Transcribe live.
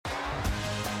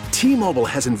T-Mobile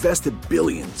has invested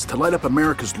billions to light up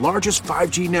America's largest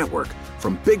 5G network,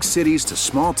 from big cities to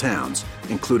small towns,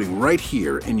 including right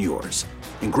here in yours.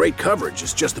 And great coverage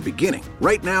is just the beginning.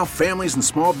 Right now, families and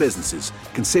small businesses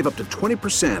can save up to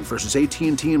 20% versus AT&T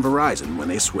and Verizon when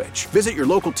they switch. Visit your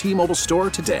local T-Mobile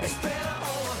store today.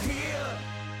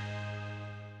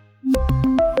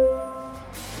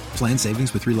 Plan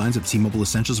savings with 3 lines of T-Mobile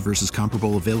Essentials versus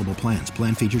comparable available plans.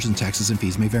 Plan features and taxes and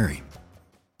fees may vary.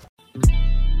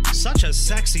 Such a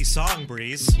sexy song,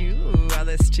 Breeze. Ooh, on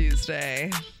this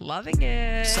Tuesday. Loving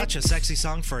it. Such a sexy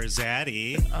song for a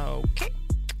zaddy. Okay.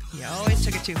 You always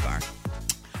took it too far.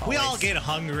 We all get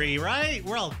hungry, right?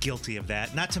 We're all guilty of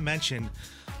that. Not to mention,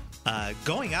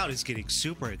 going out is getting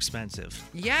super expensive.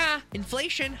 Yeah,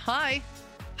 inflation, high.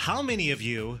 How many of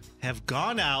you have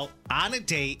gone out on a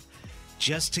date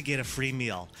just to get a free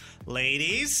meal?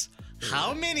 Ladies,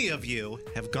 how many of you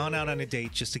have gone out on a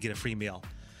date just to get a free meal?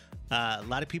 A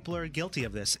lot of people are guilty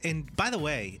of this. And by the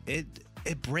way,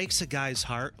 it breaks a guy's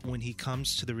heart when he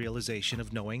comes to the realization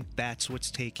of knowing that's what's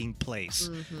taking place.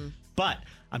 Mm-hmm. But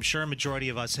I'm sure a majority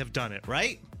of us have done it,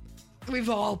 right? We've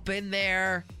all been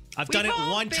there. I've done it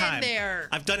one time. There.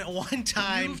 I've done it one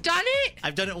time. You've done it?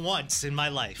 I've done it once in my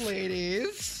life.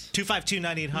 Ladies.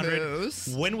 252-9800.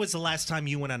 Moose. When was the last time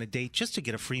you went on a date just to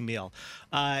get a free meal?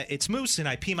 It's Moose, and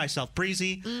I pee myself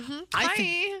breezy. Mm-hmm.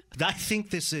 I think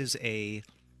this is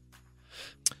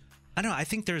I don't know. I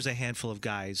think there's a handful of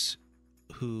guys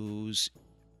whose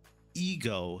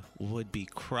ego would be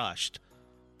crushed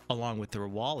along with their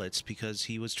wallets because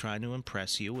he was trying to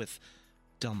impress you with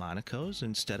Delmonico's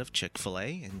instead of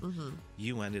Chick-fil-A, and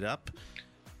you ended up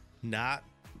not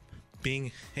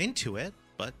being into it,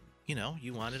 but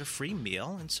you wanted a free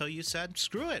meal, and so you said,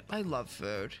 screw it. I love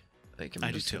food. Like,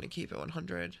 I'm just going to keep it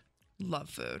 100. Love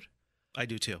food. I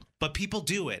do too. But people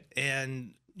do it,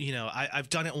 and I've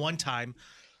done it one time.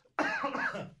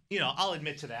 I'll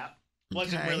admit to that.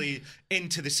 Wasn't really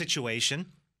into the situation.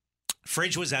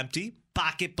 Fridge was empty.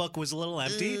 Pocketbook was a little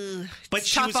empty. But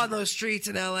it's tough on those streets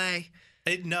in L.A.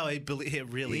 It really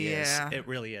is. It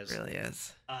really is. It really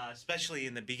is. Especially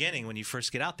in the beginning when you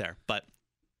first get out there. But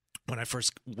when I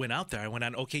first went out there, I went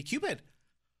on OkCupid.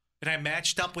 And I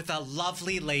matched up with a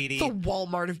lovely lady. The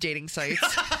Walmart of dating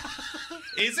sites.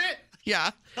 Is it?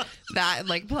 Yeah. That and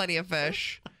like Plenty of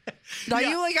Fish. Now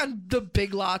you on the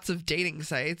big lots of dating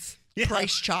sites. Yeah.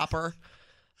 Price Chopper.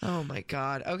 Oh my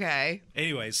God. Okay.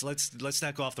 Anyways, let's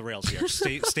not go off the rails here.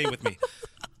 Stay with me.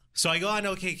 So I go on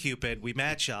OkCupid, we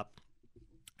match up,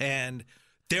 and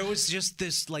there was just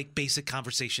this basic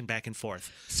conversation back and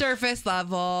forth. Surface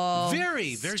level.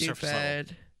 Very, very Stupid.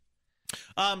 surface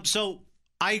level. So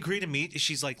I agree to meet.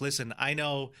 She's like, listen, I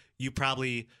know you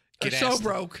probably get so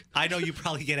broke. I know you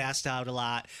probably get asked out a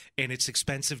lot, and it's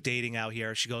expensive dating out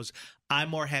here. She goes, I'm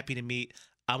more happy to meet.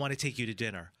 I want to take you to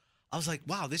dinner. I was like,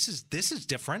 wow, this is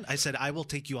different. I said, I will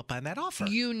take you up on that offer.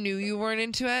 You knew you weren't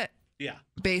into it? Yeah.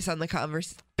 Based on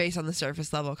the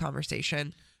surface level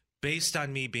conversation. Based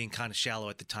on me being kind of shallow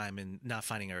at the time and not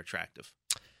finding her attractive.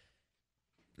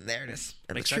 There it is.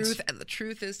 And Makes the sense? truth, and the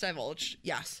truth is divulged.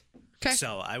 Yes. Okay.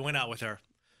 So I went out with her.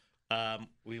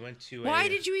 We went to Why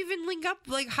did you even link up?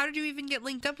 How did you even get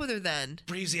linked up with her then?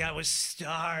 Breezy, I was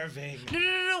starving.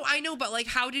 No. I know, but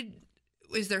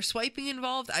is there swiping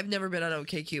involved? I've never been on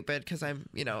OkCupid because I'm,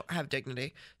 have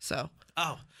dignity. So.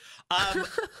 Oh.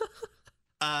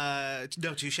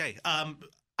 No, touche. I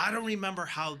don't remember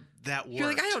how that worked. You're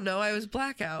like, I don't know. I was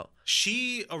blackout.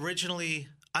 She originally,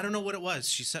 I don't know what it was.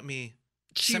 She sent me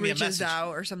She reaches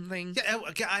out or something. Yeah,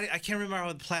 I can't remember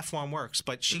how the platform works,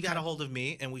 but she got a hold of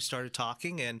me and we started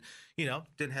talking and,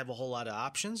 didn't have a whole lot of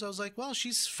options. I was like, well,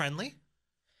 she's friendly.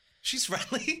 She's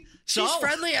friendly. She's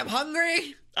friendly. I'm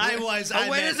hungry. I was. A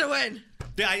win is a win.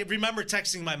 Yeah, I remember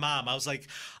texting my mom. I was like,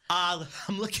 I'm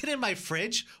looking in my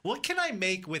fridge. What can I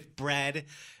make with bread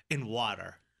and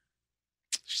water?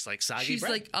 She's like, soggy She's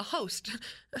bread. like a host.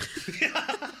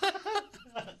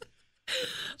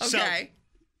 Okay.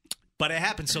 But it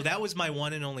happened. So that was my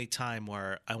one and only time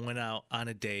where I went out on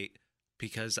a date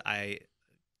because I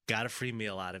got a free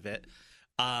meal out of it.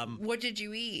 What did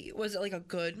you eat? Was it like a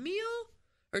good meal?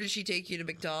 Or did she take you to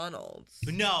McDonald's?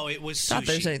 No, it was sushi. Not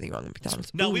that there's anything wrong with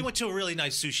McDonald's. No, we went to a really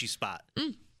nice sushi spot.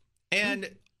 And,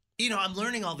 I'm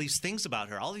learning all these things about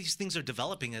her. All these things are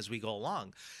developing as we go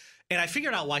along. And I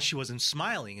figured out why she wasn't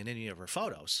smiling in any of her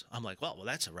photos. I'm like, well,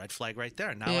 that's a red flag right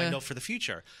there. Now I know for the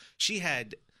future. She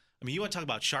had, you want to talk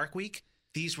about Shark Week?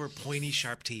 These were pointy,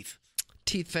 sharp teeth.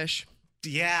 Teeth fish.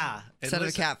 Yeah. Instead of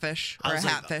a catfish or a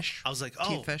hatfish. I was like,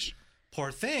 oh, teeth fish.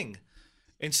 Poor thing.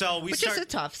 And so Which is a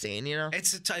tough scene,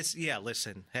 It's yeah,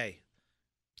 listen, hey.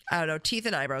 I don't know. Teeth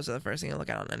and eyebrows are the first thing I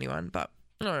look at on anyone, but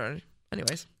No.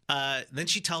 Anyways. Then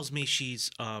she tells me she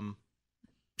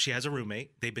has a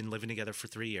roommate. They've been living together for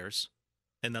 3 years.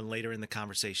 And then later in the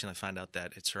conversation, I find out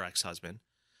that it's her ex-husband.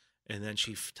 And then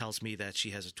she tells me that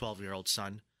she has a 12-year-old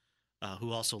son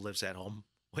who also lives at home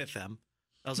with them.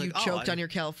 I was you choked on your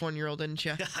California roll, didn't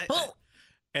you?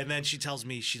 And then she tells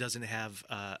me she doesn't have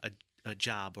a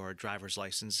job or a driver's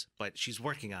license, but she's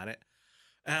working on it.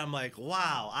 And I'm like,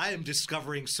 wow, I am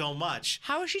discovering so much.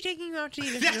 How is she taking you out to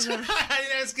eat? That's why I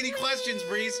didn't ask any questions,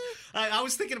 Breeze. I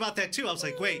was thinking about that too. I was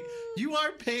like, wait, you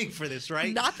are paying for this,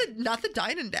 right? Not the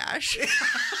Dine and Dash.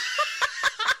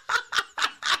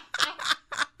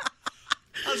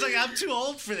 I was like, I'm too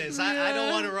old for this. I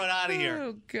don't want to run out of here.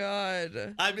 Oh,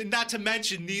 God. I mean, not to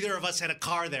mention, neither of us had a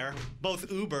car there. Both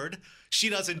Ubered. She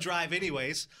doesn't drive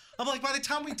anyways. I'm like, by the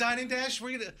time we Dine and Dash,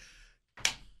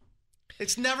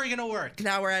 it's never going to work.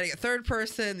 Now we're adding a third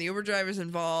person. The Uber driver's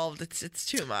involved. It's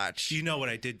too much. You know what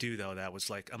I did do, though? That was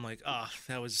like, I'm like, oh,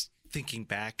 that was thinking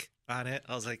back on it.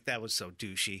 I was like, that was so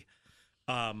douchey.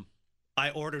 I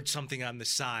ordered something on the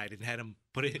side and had him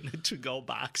put it in a to-go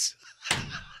box.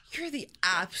 You're the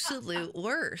absolute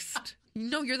worst.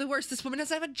 No, you're the worst. This woman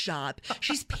doesn't have a job.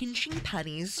 She's pinching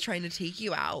pennies trying to take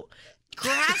you out,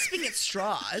 grasping at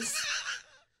straws.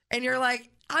 And you're like,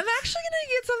 I'm actually going to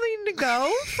get something to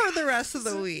go for the rest of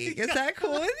the week. Is that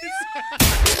cool with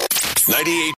you?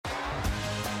 98.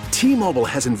 T-Mobile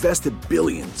has invested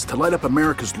billions to light up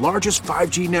America's largest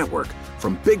 5G network,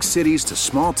 from big cities to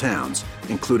small towns,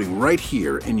 including right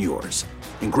here in yours.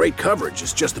 And great coverage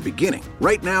is just the beginning.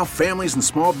 Right now, families and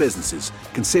small businesses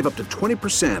can save up to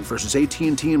 20% versus AT&T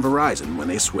and Verizon when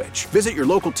they switch. Visit your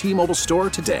local T-Mobile store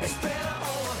today.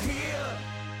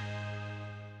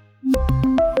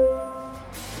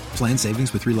 Plan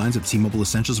savings with 3 lines of T-Mobile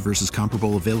Essentials versus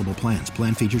comparable available plans.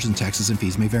 Plan features and taxes and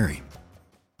fees may vary.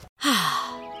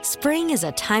 Spring is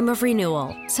a time of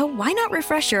renewal, so why not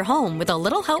refresh your home with a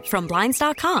little help from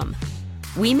Blinds.com?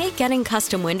 We make getting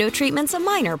custom window treatments a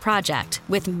minor project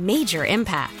with major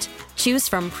impact. Choose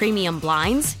from premium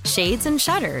blinds, shades, and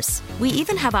shutters. We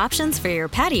even have options for your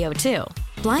patio, too.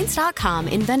 Blinds.com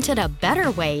invented a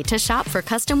better way to shop for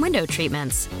custom window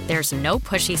treatments. There's no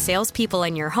pushy salespeople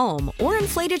in your home or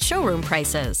inflated showroom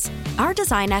prices. Our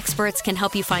design experts can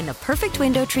help you find the perfect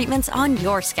window treatments on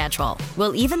your schedule.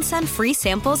 We'll even send free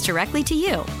samples directly to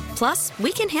you. Plus,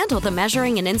 we can handle the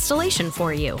measuring and installation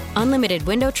for you. Unlimited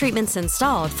window treatments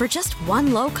installed for just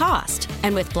one low cost.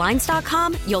 And with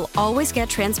Blinds.com, you'll always get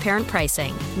transparent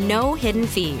pricing. No hidden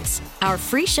fees. Our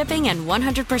free shipping and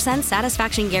 100%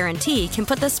 satisfaction guarantee can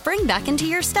put the spring back into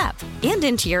your step and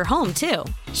into your home, too.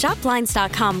 Shop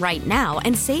Blinds.com right now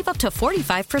and save up to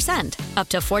 45%. Up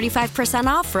to 45%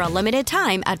 off for a limited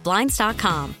time at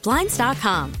Blinds.com.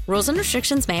 Blinds.com. Rules and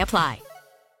restrictions may apply.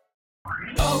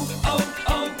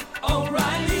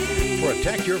 O'Reilly.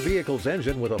 Protect your vehicle's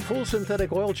engine with a full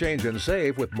synthetic oil change and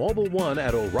save with Mobil 1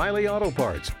 at O'Reilly Auto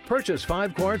Parts. Purchase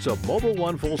 5 quarts of Mobil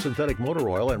 1 full synthetic motor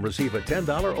oil and receive a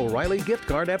 $10 O'Reilly gift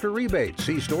card after rebate.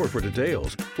 See store for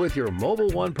details. With your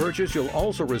Mobil 1 purchase, you'll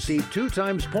also receive 2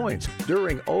 times points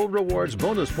during Old Rewards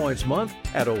Bonus Points Month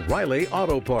at O'Reilly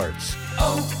Auto Parts.